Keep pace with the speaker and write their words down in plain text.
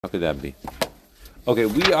How could that be? Okay,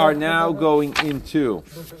 we are now going into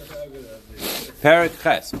Perek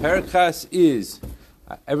Ches. Perek Ches is,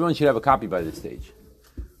 everyone should have a copy by this stage.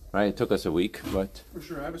 Right? It took us a week, but... For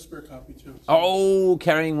sure, I have a spare copy too. So. Oh,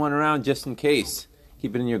 carrying one around just in case.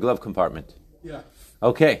 Keep it in your glove compartment. Yeah.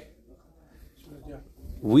 Okay. Yeah.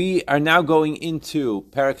 We are now going into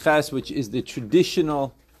Perek Ches, which is the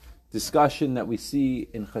traditional discussion that we see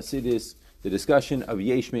in Chassidus, the discussion of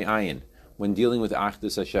Yesh Me'ayin, when dealing with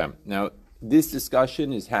Achdus Hashem. Now, this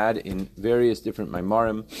discussion is had in various different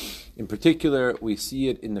Maimarim. In particular, we see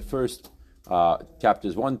it in the first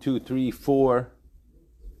chapters 1, 2, 3, 4,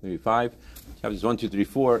 maybe 5. Chapters 1, 2, 3,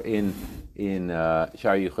 4 in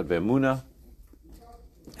Shar Yichud Ve'emunah.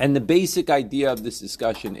 And the basic idea of this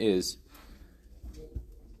discussion is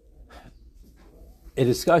a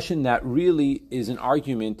discussion that really is an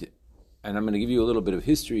argument, and I'm going to give you a little bit of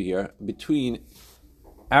history here, between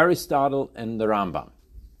Aristotle and the Rambam.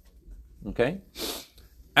 Okay?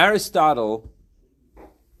 Aristotle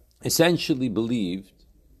essentially believed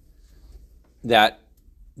that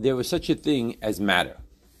there was such a thing as matter,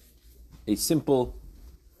 a simple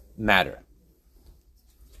matter.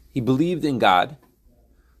 He believed in God,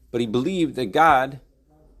 but he believed that God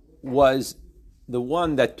was the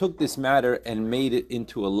one that took this matter and made it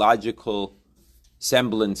into a logical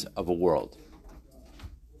semblance of a world.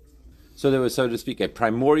 So there was, so to speak, a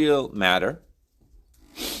primordial matter.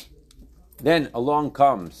 Then along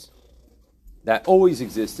comes that always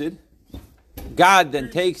existed. God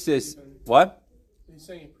then takes this, what? He's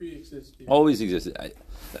saying it pre-existed. Always existed.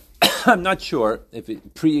 I'm not sure if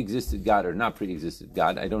it pre-existed God or not pre-existed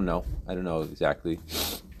God. I don't know exactly.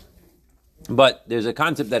 But there's a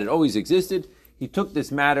concept that it always existed. He took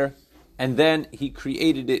this matter and then he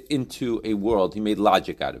created it into a world. He made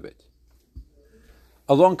logic out of it.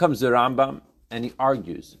 Along comes the Rambam and he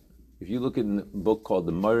argues. If you look in the book called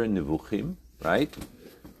the Moreh Nevuchim, right?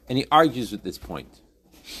 And he argues with this point.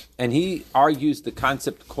 And he argues the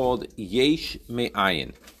concept called Yesh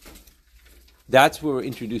Me'ayin. That's where we're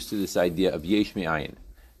introduced to this idea of Yesh Me'ayin.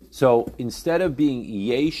 So instead of being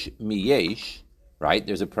Yesh Miyesh, right,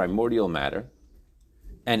 there's a primordial matter,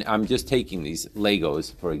 and I'm just taking these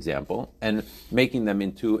Legos, for example, and making them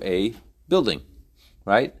into a building,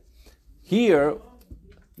 right? Here,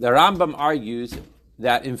 the Rambam argues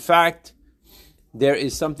that, in fact, there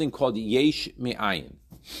is something called Yesh Me'ayin,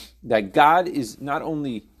 that God is not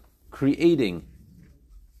only creating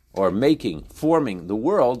or forming the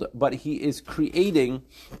world, but he is creating,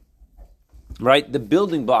 right, the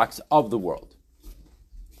building blocks of the world.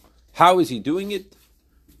 How is he doing it?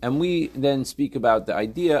 And we then speak about the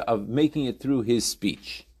idea of making it through his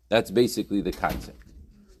speech. That's basically the concept,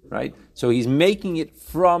 right? So he's making it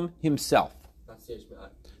from himself.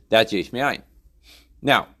 That's Yesh Me'ayin.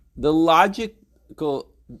 Now, the logical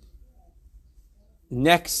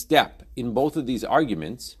next step in both of these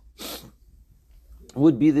arguments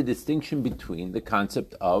would be the distinction between the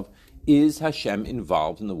concept of, is Hashem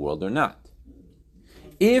involved in the world or not?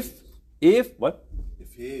 If what?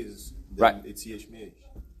 If he is, then right. It's Yesh Me'esh.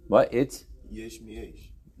 What? It's? Yesh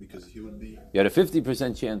Me'esh. Because he would be... You had a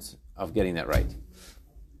 50% chance of getting that right.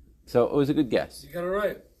 So it was a good guess. You got it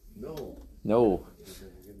right. No.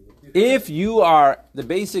 If you are, the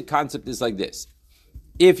basic concept is like this.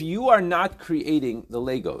 If you are not creating the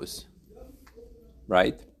Legos,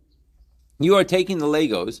 right? You are taking the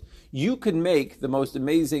Legos, you can make the most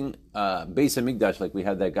amazing Beis HaMikdash, like we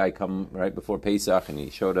had that guy come right before Pesach and he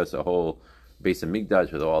showed us a whole Beis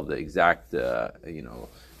HaMikdash with all the exact,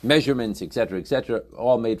 measurements, etc.,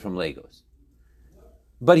 all made from Legos.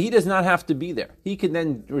 But he does not have to be there. He can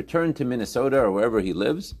then return to Minnesota or wherever he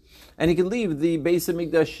lives, and he can leave the Beis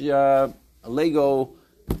HaMikdash Lego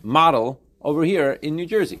model over here in New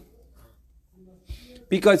Jersey.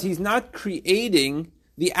 Because he's not creating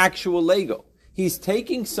the actual Lego. He's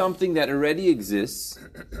taking something that already exists,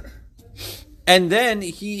 and then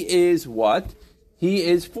he is what? He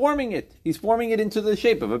is forming it. He's forming it into the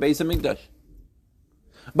shape of a Beis HaMikdash.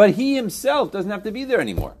 But he himself doesn't have to be there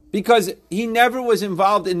anymore because he never was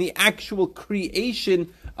involved in the actual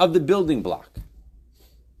creation of the building block.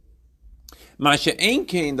 Masha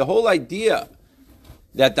Einkein, the whole idea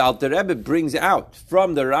that the Alter Rebbe brings out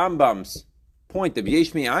from the Rambam's point of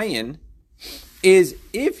Yesh Me'ayin is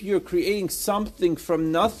if you're creating something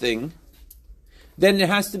from nothing, then there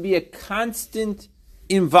has to be a constant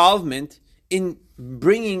involvement in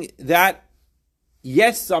bringing that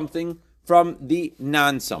something from the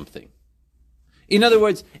non-something. In other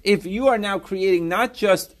words, if you are now creating not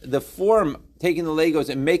just the form, taking the Legos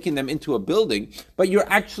and making them into a building, but you're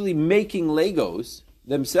actually making Legos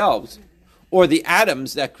themselves, or the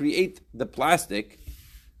atoms that create the plastic,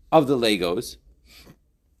 of the Legos,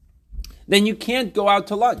 then you can't go out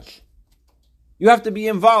to lunch. You have to be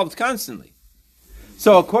involved constantly.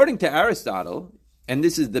 So according to Aristotle, and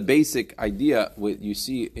this is the basic idea what you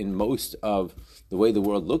see in most of the way the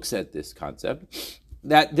world looks at this concept,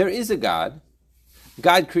 that there is a God.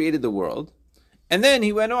 God created the world, and then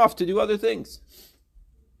he went off to do other things.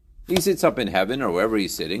 He sits up in heaven or wherever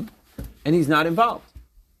he's sitting, and he's not involved.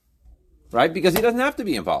 Right? Because he doesn't have to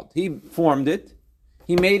be involved. He formed it.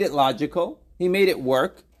 He made it logical. He made it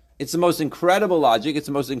work. It's the most incredible logic. It's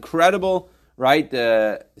the most incredible, right,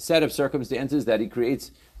 set of circumstances that he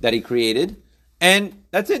created. And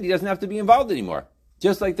that's it. He doesn't have to be involved anymore.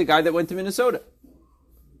 Just like the guy that went to Minnesota.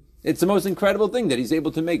 It's the most incredible thing that he's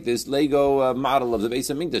able to make this Lego model of the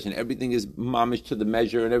Beis Hamikdash, and everything is mamish to the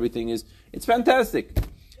measure, and everything is, it's fantastic.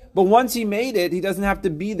 But once he made it, he doesn't have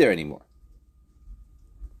to be there anymore.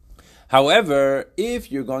 However,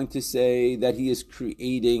 if you're going to say that he is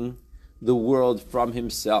creating the world from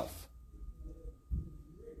himself,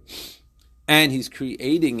 and he's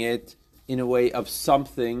creating it in a way of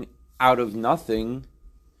something out of nothing,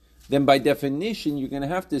 then by definition, you're going to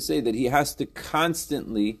have to say that he has to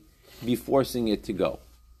constantly be forcing it to go,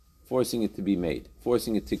 forcing it to be made,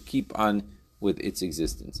 forcing it to keep on with its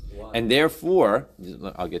existence. Why? And therefore,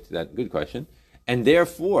 I'll get to that, good question, and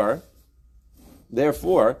therefore,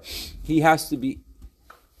 he has to be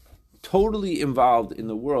totally involved in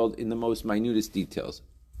the world in the most minutest details,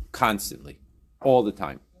 constantly, all the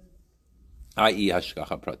time, i.e.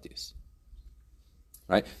 hashgacha pratis.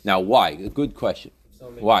 Right? Now, why? A good question. So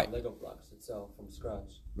why? Lego blocks itself from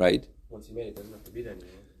scratch. Right? Once you made it, it doesn't have to be there anymore.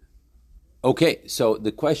 Okay, so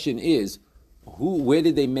the question is, where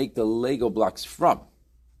did they make the Lego blocks from?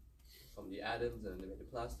 From the atoms, and they made the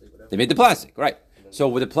plastic, whatever. They made the plastic, right.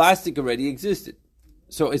 So the plastic already existed.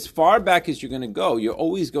 So as far back as you're going to go, you're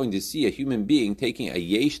always going to see a human being taking a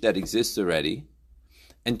yesh that exists already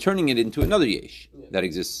and turning it into another yesh that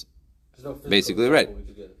exists basically already.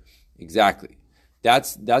 Exactly.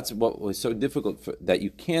 That's what was so difficult,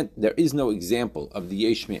 there is no example of the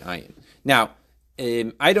yesh me'ayin. Now,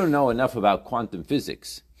 I don't know enough about quantum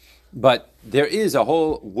physics, but there is a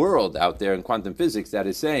whole world out there in quantum physics that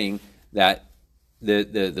is saying that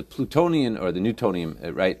the plutonian or the Newtonian,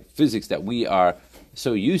 right, physics that we are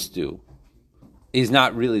so used to is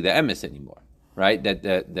not really the emes anymore, right? That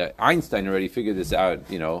the Einstein already figured this out,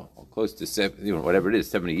 close to whatever it is,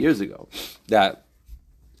 70 years ago, that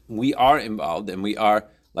we are involved and we are,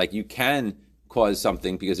 like, you can cause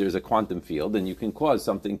something because there's a quantum field, and you can cause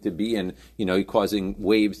something to be in, you're causing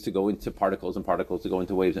waves to go into particles and particles to go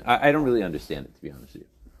into waves. I don't really understand it, to be honest with you.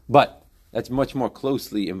 But that's much more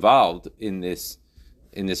closely involved in this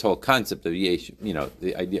whole concept of yesh,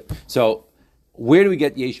 the idea. So where do we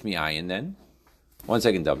get yesh mi'ayin then? 1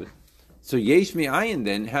 second, David. So yesh mi'ayin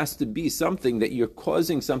then has to be something that you're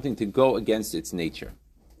causing something to go against its nature.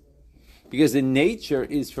 Because the nature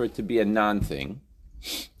is for it to be a non-thing,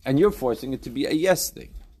 and you're forcing it to be a yes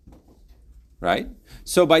thing. Right?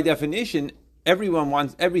 So by definition,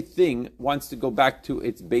 everything wants to go back to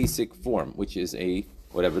its basic form, which is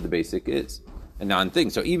whatever the basic is, a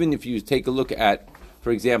non-thing. So even if you take a look at,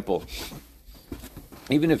 for example,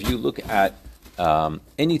 even if you look at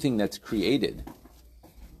anything that's created,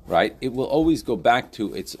 right, it will always go back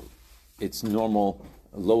to its normal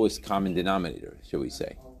lowest common denominator, shall we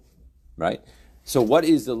say. Right? So what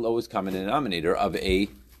is the lowest common denominator of a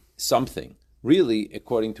something? Really,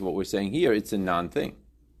 according to what we're saying here, it's a non-thing.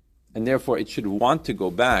 And therefore, it should want to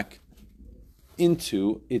go back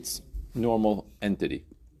into its normal entity,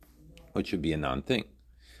 which should be a non-thing.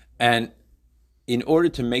 And in order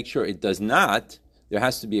to make sure it does not, there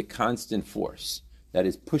has to be a constant force that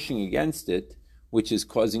is pushing against it, which is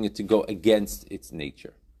causing it to go against its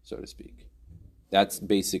nature, so to speak. That's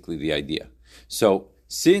basically the idea. So,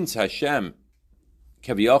 since Hashem,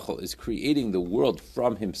 Kaviyachol, is creating the world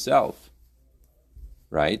from himself,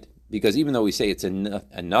 right? Because even though we say it's a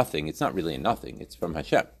nothing, it's not really a nothing, it's from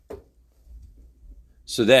Hashem.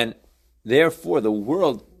 So then, therefore, the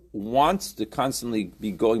world wants to constantly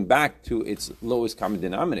be going back to its lowest common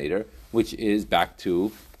denominator, which is back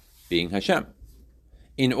to being Hashem.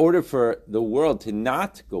 In order for the world to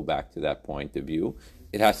not go back to that point of view,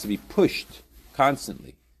 it has to be pushed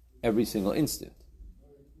constantly, every single instant.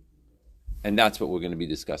 And that's what we're going to be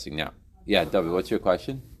discussing now. Yeah, David, what's your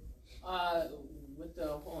question? With the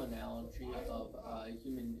whole analogy of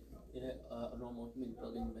a normal human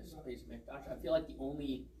building this space Mikdash, I feel like the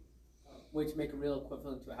only way to make a real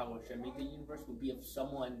equivalent to how Hashem made the universe would be if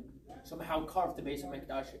someone somehow carved the base of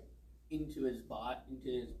Mikdash into his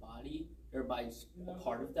body, thereby it's a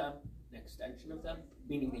part of them, an extension of them,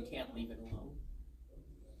 meaning they can't leave it alone.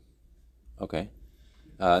 Okay.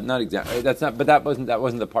 Not exactly. That's not. But that wasn't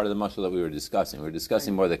the part of the mashal that we were discussing. We were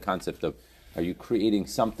discussing more the concept of, are you creating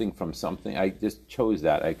something from something? I just chose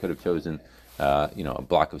that. I could have chosen, a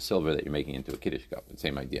block of silver that you're making into a kiddush cup. The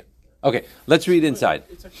same idea. Okay, let's read inside.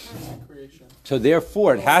 It's a constant creation. So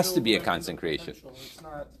therefore, it It'll has go to be a back to constant the creation. potential. It's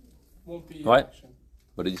not. Won't be What? action.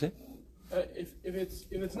 What did you say? If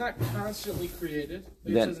it's not constantly created,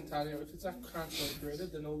 like Then- it says in Tanya, if it's not constantly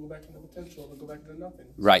created, then it'll go back into potential. It'll go back into nothing.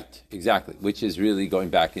 Right, exactly. Which is really going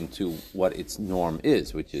back into what its norm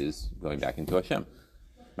is, which is going back into Hashem.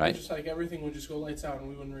 Right? Just like everything would just go lights out and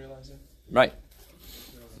we wouldn't realize it. Right.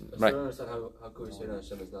 I Right. don't understand how could we say that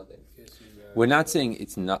Hashem is nothing? We're not saying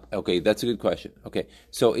it's not. Okay, that's a good question. Okay,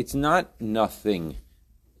 so it's not nothing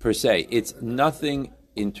per se. It's nothing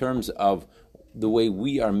in terms of the way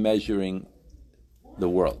we are measuring the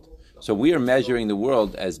world. So we are measuring the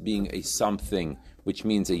world as being a something, which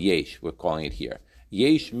means a yesh, we're calling it here.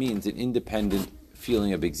 Yesh means an independent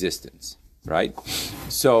feeling of existence, right?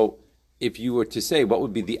 So if you were to say, what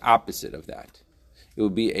would be the opposite of that? It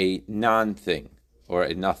would be a non-thing or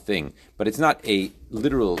a nothing. But it's not a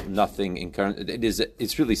literal nothing in current.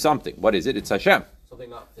 It's really something. What is it? It's Hashem.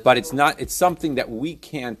 Something not physical. But it's not. It's something that we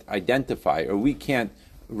can't identify or we can't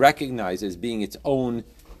recognize as being its own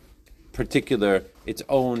particular, its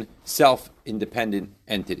own self-independent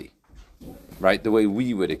entity, right? The way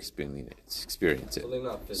we would experience it. Something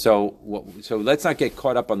not physical. So let's not get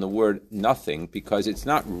caught up on the word nothing, because it's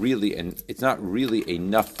not really a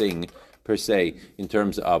nothing per se in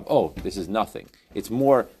terms of, oh, this is nothing. It's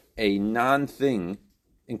more a non-thing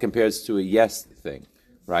in comparison to a yes thing,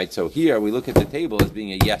 right? So here we look at the table as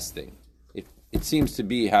being a yes thing. It seems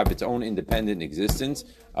to have its own independent existence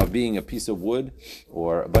of being a piece of wood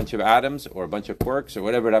or a bunch of atoms or a bunch of quarks or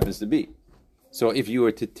whatever it happens to be. So if you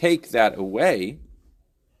were to take that away,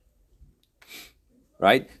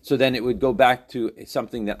 right, so then it would go back to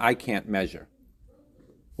something that I can't measure.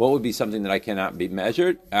 What would be something that I cannot be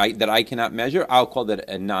measured? That I cannot measure? I'll call that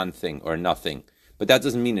a non-thing or nothing. But that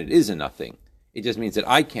doesn't mean it is a nothing. It just means that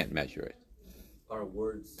I can't measure it. Are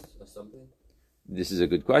words a something? This is a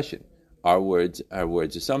good question. Our words are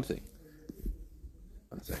something.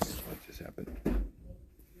 One second, what just happened?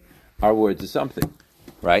 Our words are something,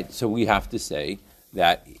 right? So we have to say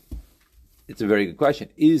that it's a very good question.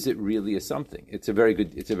 Is it really a something? It's a very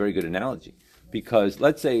good analogy. Because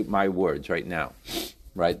let's say my words right now,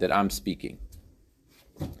 right, that I'm speaking.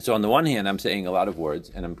 So on the one hand, I'm saying a lot of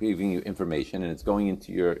words and I'm giving you information and it's going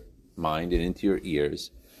into your mind and into your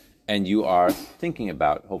ears, and you are thinking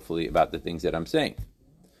hopefully about the things that I'm saying.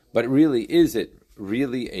 But really, is it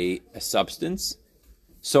really a substance?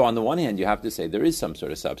 So on the one hand, you have to say there is some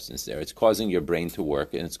sort of substance there. It's causing your brain to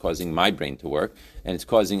work, and it's causing my brain to work, and it's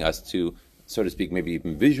causing us to, so to speak, maybe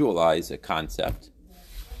even visualize a concept.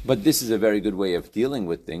 But this is a very good way of dealing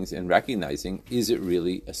with things and recognizing, is it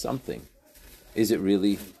really a something? Is it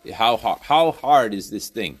really, how hard is this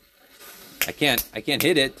thing? I can't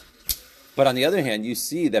hit it. But on the other hand, you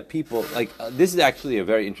see that people, this is actually a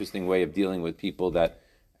very interesting way of dealing with people that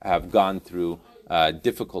have gone through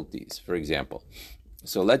difficulties, for example.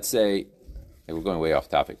 So let's say, we're going way off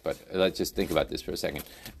topic, but let's just think about this for a second.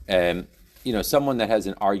 Someone that has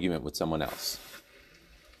an argument with someone else,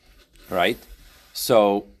 right?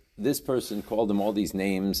 So this person called them all these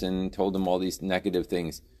names and told them all these negative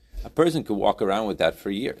things. A person could walk around with that for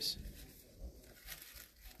years,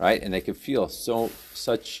 right? And they could feel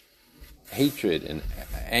such hatred and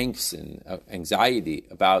angst and anxiety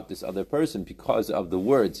about this other person because of the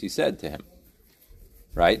words he said to him,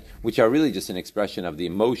 right? Which are really just an expression of the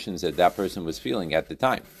emotions that person was feeling at the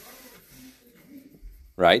time,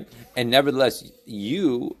 right? And nevertheless,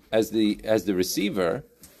 you as the receiver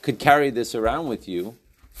could carry this around with you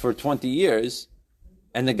for 20 years,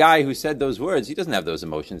 and the guy who said those words, he doesn't have those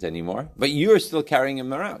emotions anymore, but you're still carrying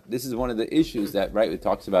him around. This is one of the issues that, right, it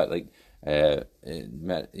talks about,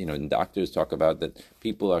 and doctors talk about that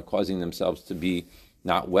people are causing themselves to be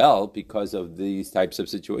not well because of these types of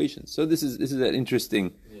situations. So this is an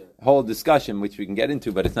interesting whole discussion which we can get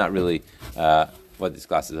into, but it's not really what this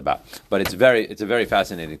class is about. But it's a very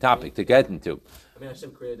fascinating topic to get into. I mean,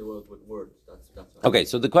 Hashem created the world with words. That's Okay,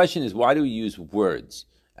 so the question is, why do we use words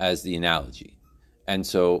as the analogy? And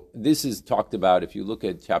so this is talked about, if you look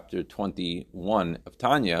at chapter 21 of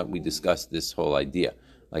Tanya, we discussed this whole idea.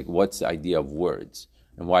 Like, what's the idea of words?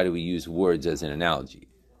 And why do we use words as an analogy?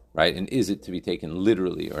 Right? And is it to be taken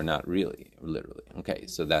literally or not really literally? Okay,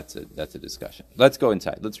 so that's a discussion. Let's go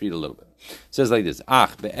inside. Let's read a little bit. It says like this,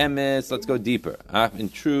 Ach be'emes, let's go deeper. Ach, in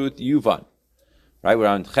truth, yuvan. Right, we're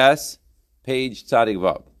on Ches, page Tzadik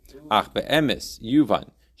Vav. Ach be'emes,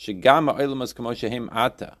 yuvan. Shegama oilamas kamo shehem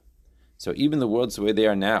ata. So even the worlds the way they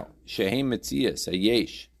are now, shehem metzias, a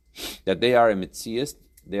yesh, that they are a metzias,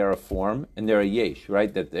 they are a form, and they're a yesh,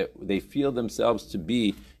 right? That they feel themselves to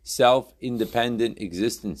be self-independent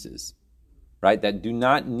existences, right? That do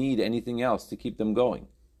not need anything else to keep them going,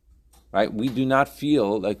 right? We do not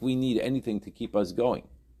feel like we need anything to keep us going.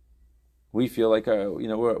 We feel like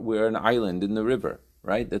we're an island in the river,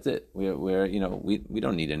 right? That's it. We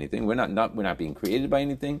don't need anything. We're not being created by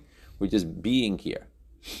anything. We're just being here.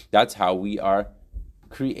 That's how we are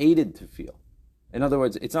created to feel. In other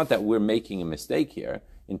words, it's not that we're making a mistake here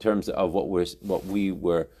in terms of we're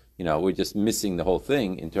just missing the whole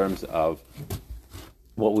thing in terms of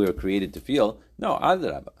what we were created to feel. No,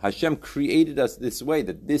 Hashem created us this way,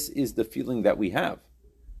 that this is the feeling that we have.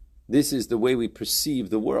 This is the way we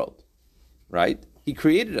perceive the world, right? He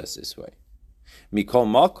created us this way. Mikol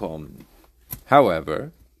makom,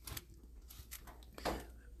 however,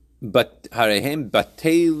 but harehem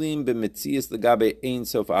batelim b'metzias legabe ein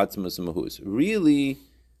sof atzmus mahus. Really,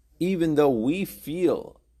 even though we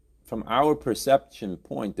feel, from our perception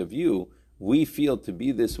point of view, we feel to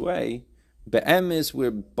be this way, be'emes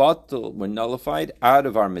we're nullified out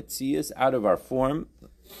of our metzias, out of our form,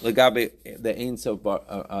 legabe the ein sof,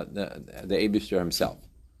 the Eibishter himself.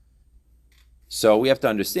 So we have to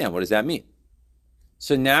understand, what does that mean?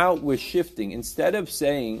 So now we're shifting, instead of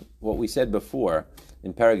saying what we said before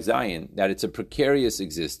in Perek Zayin, that it's a precarious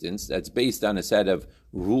existence that's based on a set of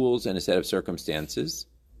rules and a set of circumstances.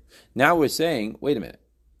 Now we're saying, wait a minute,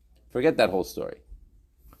 forget that whole story.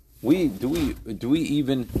 Do we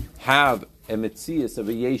even have a metzias of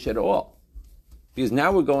a yesh at all? Because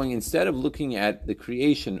now we're going, instead of looking at the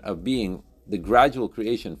creation of being, the gradual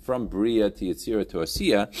creation from Bria to Yetzirah to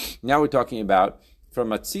Asiya, now we're talking about from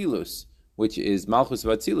Atzilus, which is Malchus of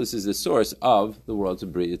Atzilus, is the source of the worlds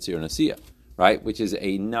of Bria, Yetzirah, and Asiya, right? Which is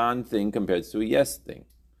a non-thing compared to a yes thing,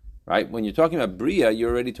 right? When you're talking about Bria, you're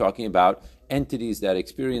already talking about entities that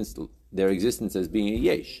experience their existence as being a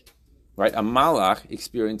yesh, right? A malach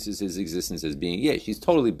experiences his existence as being a yesh. He's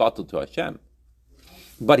totally batel to Hashem,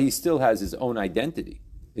 but he still has his own identity.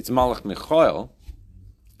 It's malach mechoel,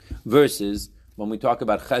 versus when we talk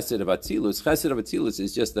about chesed of Atzilus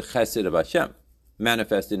is just the chesed of Hashem,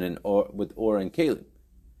 manifested with Or and Kalim.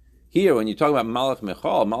 Here, when you talk about malach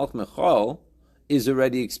mechal is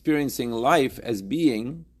already experiencing life as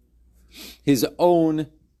being his own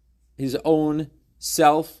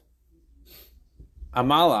self, a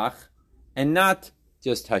malach, and not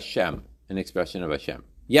just Hashem, an expression of Hashem.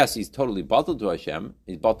 Yes, he's totally bottled to Hashem.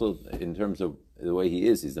 He's bottled in terms of the way he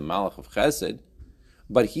is. He's the malach of chesed,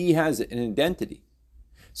 but he has an identity.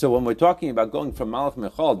 So when we're talking about going from malach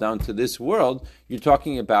mechal down to this world, you're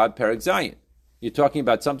talking about Perek Zayin. You're talking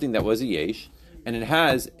about something that was a yesh, and it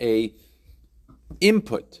has a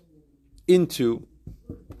input into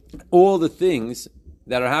all the things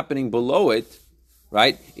that are happening below it,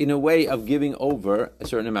 right, in a way of giving over a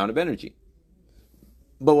certain amount of energy.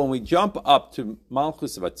 But when we jump up to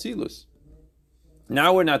Malchus of Atzilus,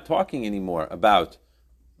 now we're not talking anymore about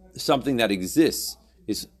something that exists,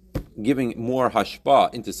 is giving more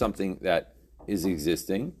hashpa into something that is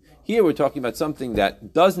existing. Here we're talking about something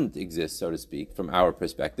that doesn't exist, so to speak, from our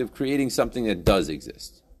perspective, creating something that does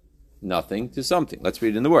exist. Nothing to something. Let's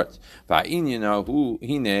read it in the words. That the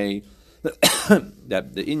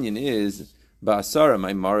inyan is Ba'asara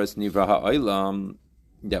Maimaras Nivra Ha'olam,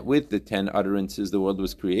 that with the 10 utterances the world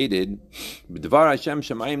was created. B'dvar Hashem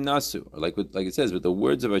Shemayim Nasu, like it says, with the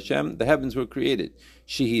words of Hashem the heavens were created.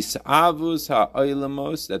 Shehis Avus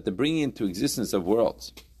Ha'olamos, that the bringing into existence of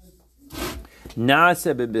worlds.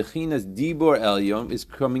 Nase bebechinas dibor elyon, is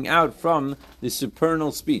coming out from the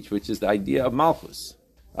supernal speech, which is the idea of Malchus,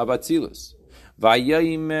 of Atzilus.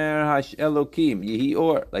 Vayomer hash Elokim yihi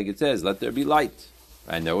or, like it says, let there be light,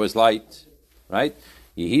 and there was light, right?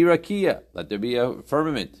 Yihi rakia, let there be a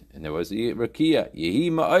firmament, and there was rakia.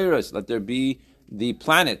 Yihi ma'oros, let there be the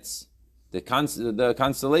planets, the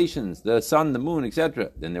constellations, the sun, the moon,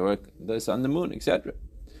 etc. Then there were the sun, the moon, etc.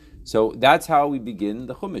 So that's how we begin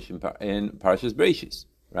the Chumash in Parashas Bereishis,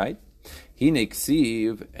 right? Hine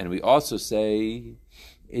ksiv, and we also say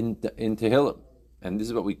in Tehillim, and this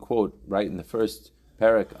is what we quote right in the first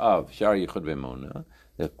parak of Shar Yichud V'Emona.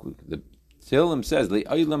 The Tehillim says,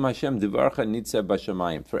 "Le'olam Hashem divarcha nitzev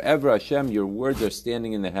b'shamayim." Forever, Hashem, your words are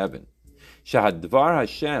standing in the heaven. Shahadvar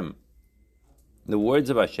Hashem, the words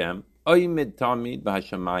of Hashem, oymid tamid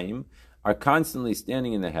b'hashamayim, are constantly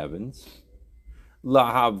standing in the heavens.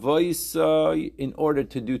 Lahavoisa, in order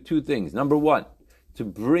to do two things. Number one, to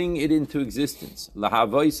bring it into existence.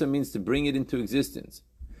 Lahavoisa means to bring it into existence.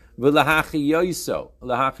 V'lahachiyoso,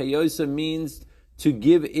 lahachiyoso means to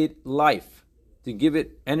give it life, to give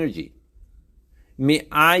it energy.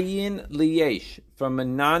 Mi'ayin liyesh, from a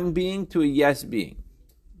non-being to a yes being.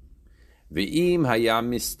 Ve'im hayam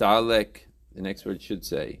mistalek, the next word should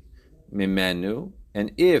say, mimenu,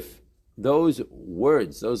 and if those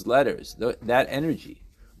words, those letters, that energy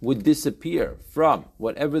would disappear from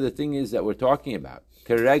whatever the thing is that we're talking about,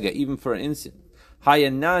 kerega, even for an instant,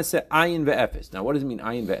 hayanase ayin ve'efes. Now, what does it mean,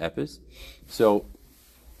 ayin ve'efes? So,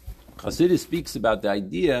 Chassidus speaks about the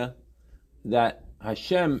idea that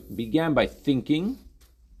Hashem began by thinking,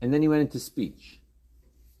 and then he went into speech,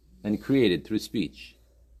 and created through speech.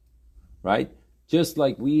 Right? Just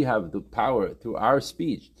like we have the power through our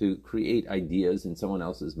speech to create ideas in someone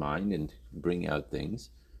else's mind and bring out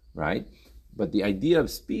things, right? But the idea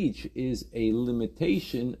of speech is a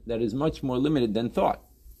limitation that is much more limited than thought,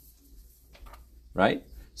 right?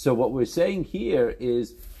 So what we're saying here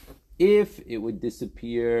is, if it would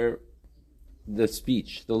disappear, the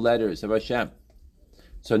speech, the letters of Hashem,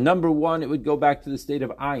 so number one, it would go back to the state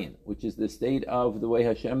of ayin, which is the state of the way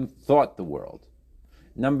Hashem thought the world.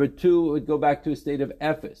 Number two, it would go back to a state of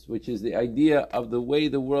ephes, which is the idea of the way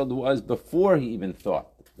the world was before he even thought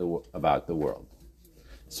about the world.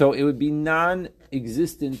 So it would be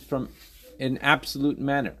non-existent from an absolute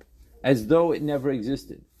manner, as though it never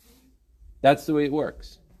existed. That's the way it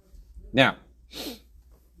works. Now,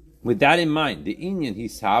 with that in mind, the inyan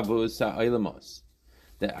hisavus ha'olamos,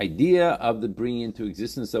 the idea of the bringing into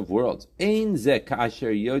existence of worlds, ein ze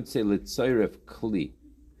kasher yotze litzoyref kli.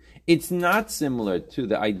 It's not similar to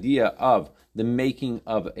the idea of the making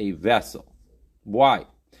of a vessel. Why?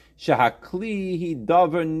 Shahakli hi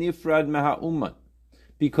davar nifrad maha'uman.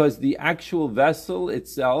 Because the actual vessel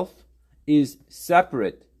itself is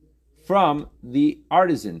separate from the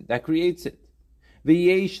artisan that creates it.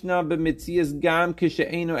 V'yeshna b'mitzias gam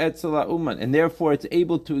kishe'eno etzel ha'uman. And therefore it's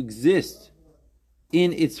able to exist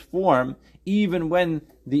in its form even when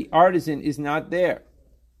the artisan is not there.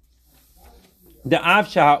 The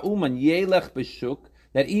avsha ha'uman yelech b'shuk,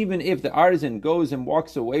 that even if the artisan goes and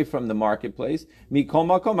walks away from the marketplace, mikol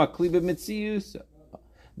makom hakli b'mitziusa,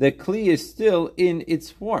 the kli is still in its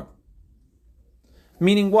form.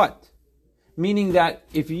 Meaning what? Meaning that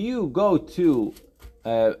if you go to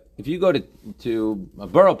a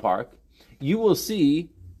Borough Park, you will see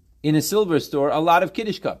in a silver store a lot of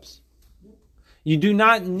Kiddush cups. You do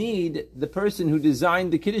not need the person who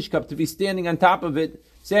designed the Kiddush cup to be standing on top of it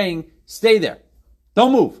saying, "Stay there.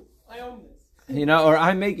 Don't move." I own this. Or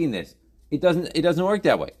I'm making this. It doesn't work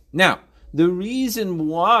that way. Now, the reason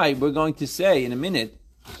why we're going to say in a minute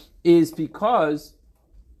is because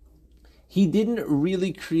he didn't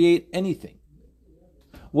really create anything.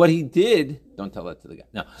 What he did, don't tell that to the guy.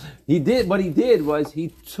 No. What he did was he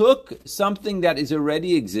took something that is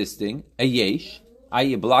already existing, a yesh,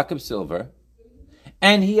 i.e. a block of silver,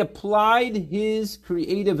 and he applied his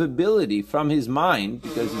creative ability from his mind,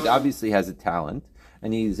 because he obviously has a talent,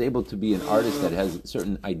 and he's able to be an artist that has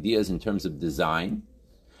certain ideas in terms of design,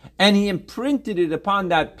 and he imprinted it upon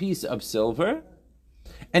that piece of silver,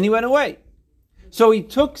 and he went away. So he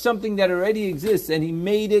took something that already exists, and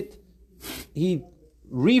he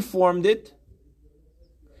reformed it,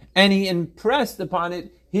 and he impressed upon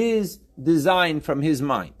it his design from his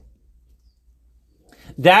mind.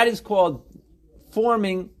 That is called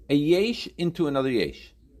forming a yesh into another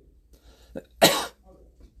yesh.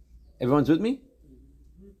 Everyone's with me?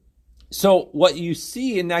 So what you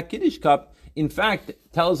see in that Kiddush cup, in fact,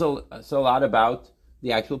 tells us a lot about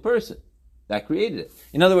the actual person that created it.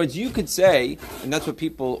 In other words, you could say, and that's what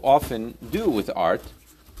people often do with art,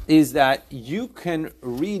 is that you can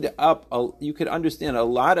you can understand a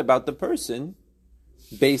lot about the person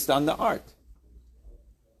based on the art.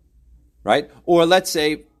 Right? Or let's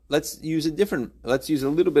use a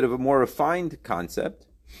little bit of a more refined concept.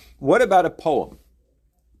 What about a poem?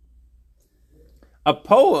 A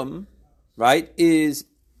poem, right, is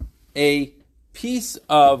a piece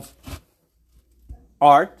of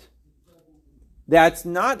art that's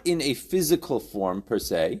not in a physical form per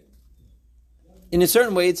se. In a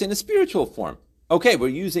certain way, it's in a spiritual form. Okay, we're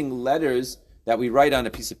using letters that we write on a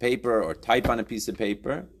piece of paper or type on a piece of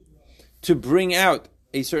paper to bring out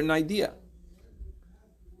a certain idea.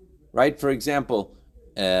 Right? For example,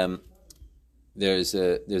 there's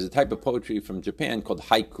a type of poetry from Japan called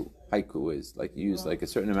haiku. Haiku is like you use like a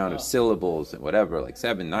certain amount of syllables and whatever, like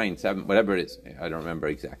 7, 9, 7, whatever it is. I don't remember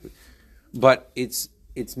exactly. But it's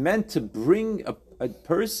meant to bring a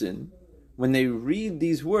person, when they read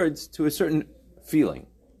these words, to a certain feeling.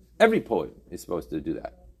 Every poet is supposed to do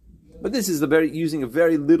that. But this is using a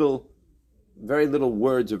very little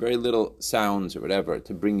words or very little sounds or whatever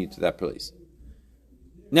to bring you to that place.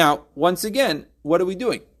 Now, once again, what are we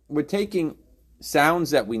doing? We're taking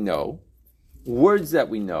sounds that we know words that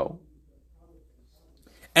we know,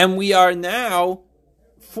 and we are now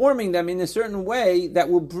forming them in a certain way that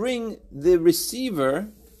will bring the receiver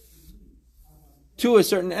to a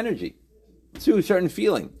certain energy, to a certain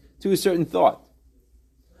feeling, to a certain thought.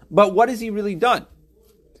 But what has he really done?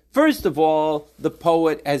 First of all, the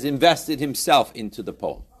poet has invested himself into the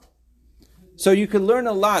poem. So you can learn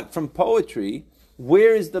a lot from poetry.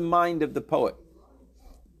 Where is the mind of the poet?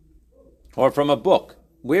 Or from a book,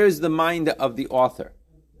 where is the mind of the author?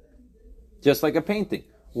 Just like a painting,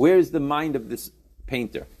 where is the mind of this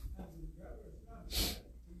painter?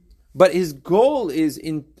 But his goal is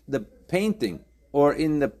in the painting, or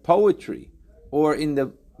in the poetry, or in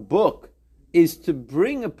the book, is to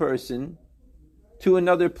bring a person to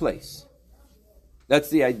another place. That's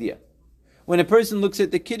the idea. When a person looks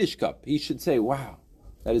at the Kiddush cup, he should say, wow,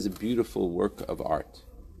 that is a beautiful work of art.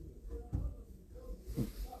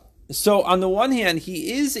 So on the one hand,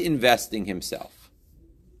 he is investing himself,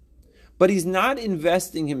 but he's not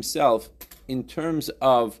investing himself in terms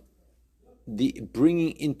of the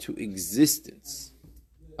bringing into existence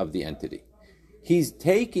of the entity. He's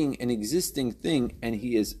taking an existing thing and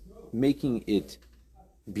he is making it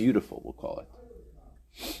beautiful, we'll call it.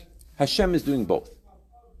 Hashem is doing both.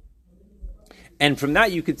 And from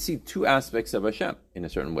that you could see two aspects of Hashem in a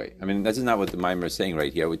certain way. I mean, this is not what the Maimar is saying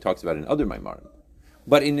right here. We talked about it in other Maimarim.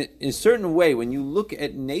 But in a certain way, when you look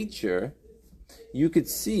at nature, you could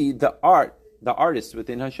see the artist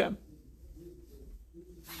within Hashem.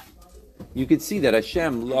 You could see that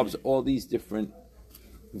Hashem loves all these different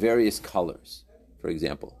various colors, for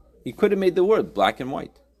example. He could have made the world black and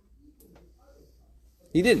white.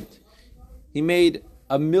 He didn't. He made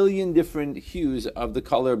 1,000,000 different hues of the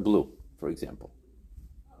color blue, for example.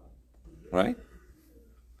 Right?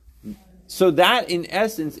 So that, in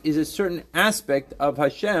essence, is a certain aspect of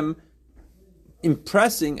Hashem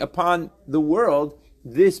impressing upon the world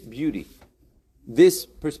this beauty, this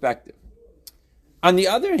perspective. On the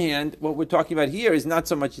other hand, what we're talking about here is not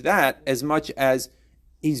so much that, as much as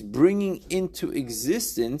he's bringing into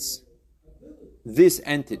existence this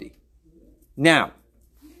entity. Now,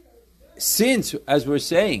 since, as we're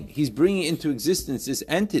saying, he's bringing into existence this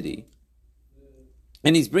entity,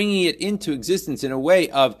 and he's bringing it into existence in a way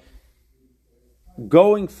of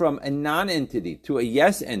going from a non-entity to a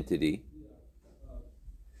yes entity,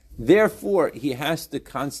 therefore he has to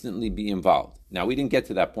constantly be involved. Now, we didn't get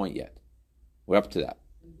to that point yet. We're up to that.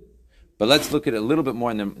 But let's look at it a little bit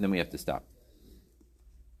more, and then we have to stop.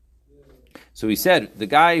 So he said, the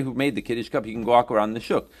guy who made the Kiddush cup, he can walk around the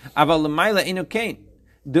shuk. Aval l'mayla inu kain.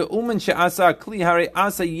 The uman she'asa kli hare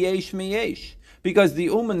asa yesh meyesh. Because the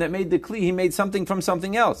uman that made the kli, he made something from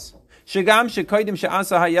something else. Shagam she'koidim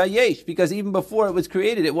she'asa haya yesh. Because even before it was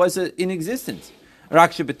created, it was in existence.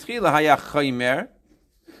 Rak she'betrila haya chaymer.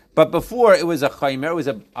 But before it was a chaymer, it was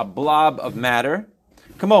a blob of matter.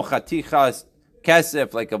 Kamo chatichas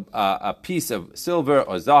kesef, like a piece of silver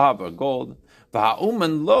or zahab or gold.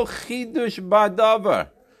 V'ha'uman lo chidush ba'davar.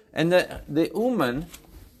 And the uman,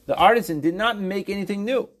 the artisan, did not make anything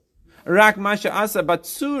new. Rak masha asa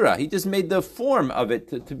batsura. He just made the form of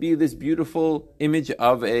it to be this beautiful image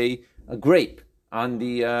of a grape on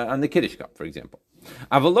the Kiddush cup, for example.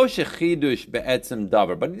 Avalo shechidush be'etzem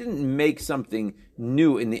davar. But he didn't make something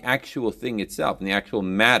new in the actual thing itself, in the actual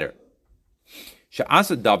matter.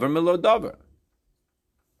 She'asa davar melo davar.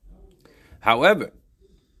 However,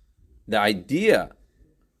 the idea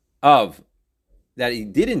of that he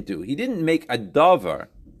didn't make a davar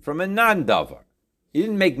from a non-davar. He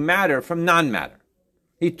didn't make matter from non-matter.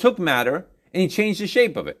 He took matter and he changed the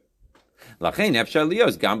shape of it.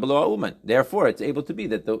 Therefore, it's able to be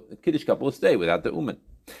that the Kiddush cup will stay without the uman.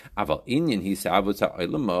 But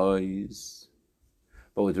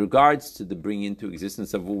with regards to the bringing into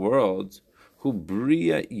existence of a world,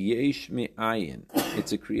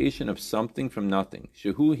 it's a creation of something from nothing. It's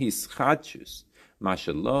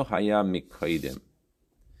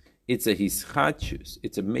a hischachus.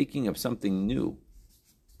 It's a making of something new,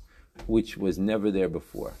 which was never there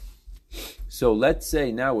before. So let's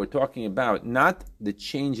say now we're talking about not the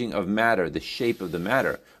changing of matter, the shape of the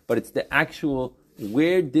matter, but it's the actual,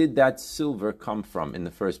 where did that silver come from in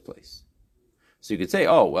the first place? So you could say,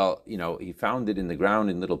 oh, well, he found it in the ground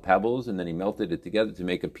in little pebbles, and then he melted it together to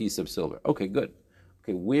make a piece of silver. Okay, good.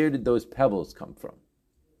 Okay, where did those pebbles come from?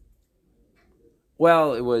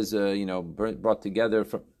 Well, it was, brought together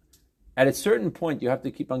from... At a certain point, you have to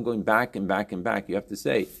keep on going back and back and back. You have to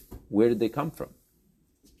say, where did they come from?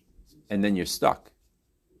 And then you're stuck.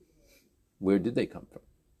 Where did they come from?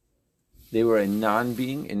 They were a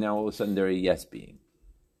non-being, and now all of a sudden they're a yes being.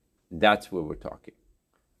 That's where we're talking.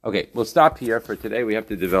 Okay, we'll stop here for today. We have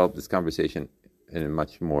to develop this conversation in a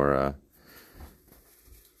much more